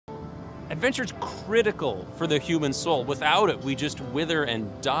Adventure's critical for the human soul. Without it, we just wither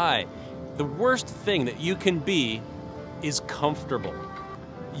and die. The worst thing that you can be is comfortable.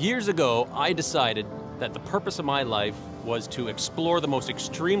 Years ago, I decided that the purpose of my life was to explore the most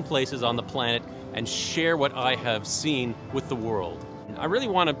extreme places on the planet and share what I have seen with the world. I really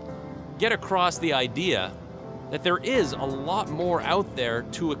want to get across the idea that there is a lot more out there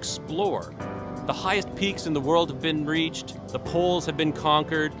to explore. The highest peaks in the world have been reached, the poles have been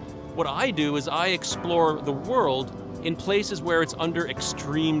conquered. What I do is I explore the world in places where it's under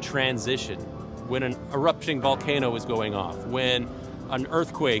extreme transition. When an erupting volcano is going off, when an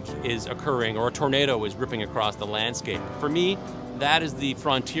earthquake is occurring or a tornado is ripping across the landscape. For me, that is the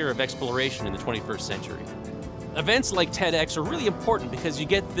frontier of exploration in the 21st century. Events like TEDx are really important because you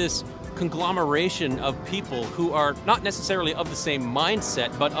get this conglomeration of people who are not necessarily of the same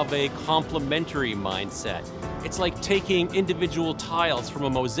mindset, but of a complementary mindset. It's like taking individual tiles from a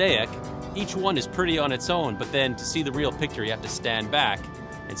mosaic. Each one is pretty on its own, but then to see the real picture, you have to stand back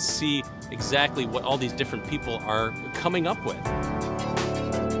and see exactly what all these different people are coming up with.